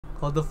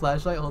Hold the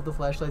flashlight. Hold the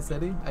flashlight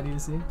steady. I need to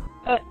see.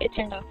 Oh, it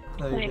turned off.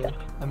 Oh, you're good.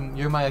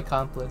 You're my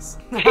accomplice.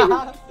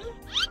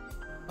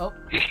 Oh.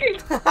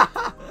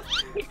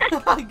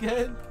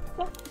 Again.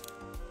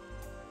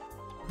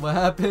 What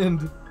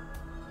happened?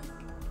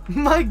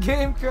 My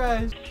game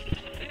crashed.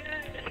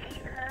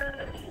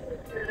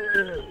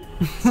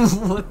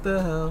 What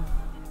the hell?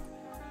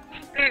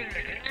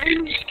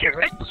 I'm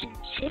stretching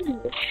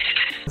too.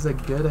 It's a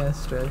good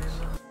ass stretch.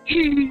 I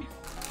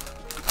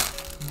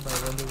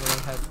wonder what I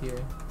have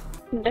here.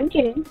 Don't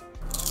get it.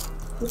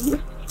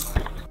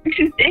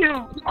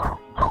 Damn.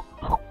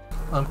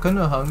 I'm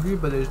kinda hungry,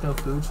 but there's no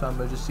food, so I'm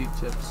gonna just eat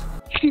chips.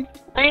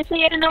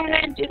 Honestly, I don't know what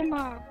I'm gonna do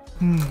tomorrow.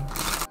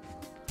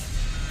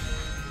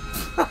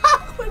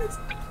 What is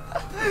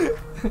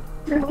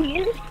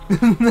Really?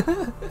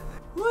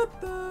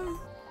 What the?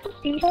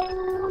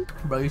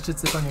 Bro, you should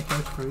sit on your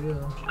couch for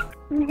real.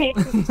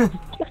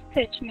 Just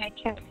touch my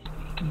couch.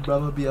 Bro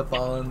will be up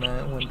all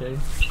night one day.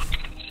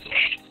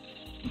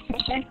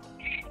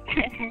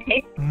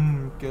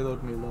 Good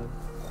old me, love.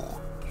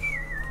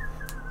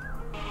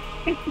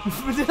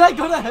 Did I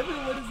go to heaven?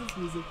 What is this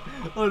music?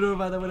 Oh, never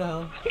mind, I went to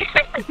hell.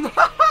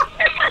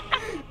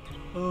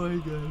 Oh my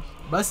gosh.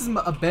 But this is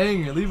a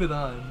banger, leave it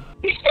on.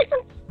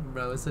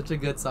 Bro, it's such a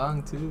good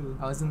song too.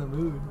 I was in the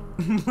mood.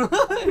 You're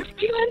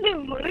in the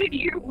mood,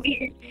 you're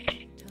weird.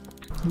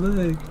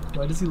 Look,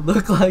 why does he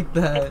look like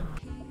that?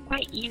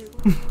 Why you?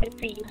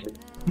 That's you.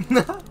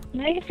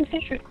 Now you have to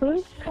search for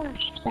clues?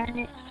 Gosh, darn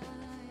it.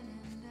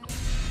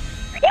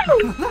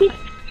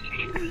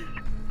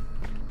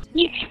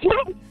 You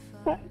can't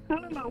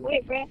come in my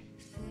way, bruh.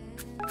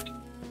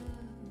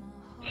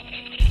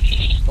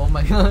 Oh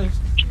my gosh.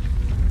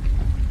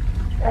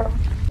 Oh.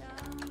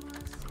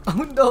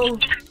 Oh no.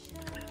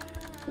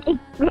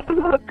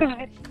 Oh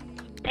god.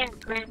 Damn,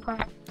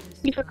 Grandpa.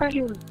 You forgot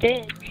he was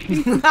dead.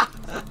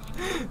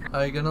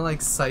 Are you gonna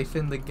like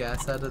siphon the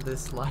gas out of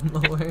this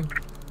lawnmower?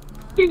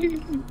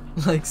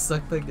 Like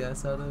suck the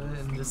gas out of it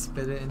and just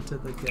spit it into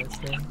the gas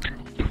tank?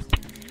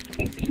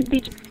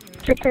 Did you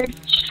prepare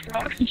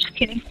straw? I'm just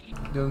kidding.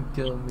 Don't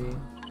kill me.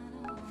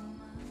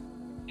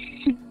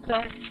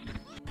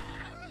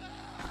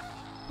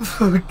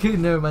 Okay,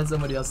 never mind,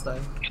 somebody else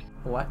died.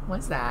 What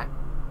was that?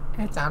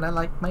 It sounded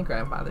like my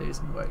grandfather's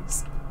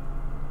voice.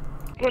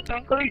 Well,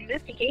 don't go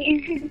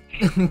investigate.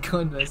 Go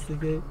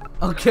investigate?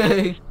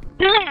 Okay.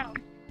 Damn!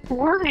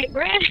 Why,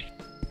 bruh?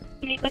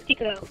 You look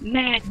like a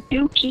mad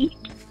dookie.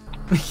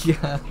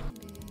 Yeah.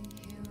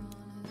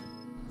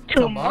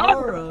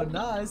 Tomorrow?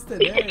 Nah, it's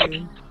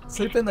today.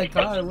 Sleep in the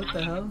car, what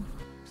the hell?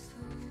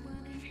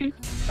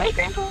 Right,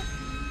 Grandpa?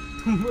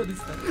 What is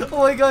that? Oh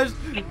my gosh!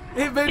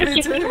 It made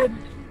me turn!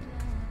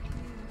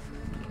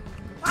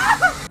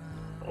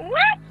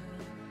 What?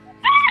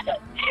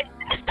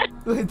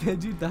 Wait,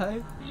 did you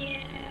die?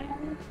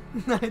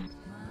 Yeah.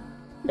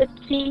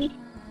 Let's see.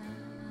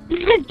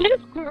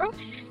 This girl.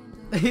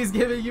 He's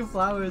giving you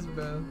flowers,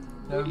 bro.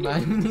 Never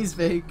mind, he's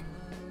fake.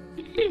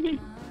 He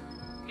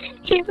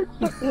looks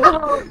so.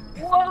 Whoa!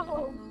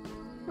 Whoa!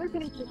 What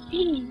did I just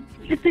see?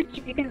 It's like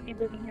you're gonna be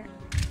living here.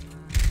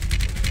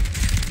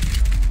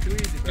 Too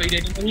easy.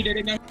 Oh, he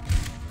didn't know.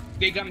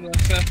 They got me,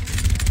 sir.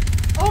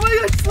 Oh my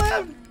god,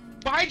 slammed!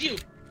 Behind you!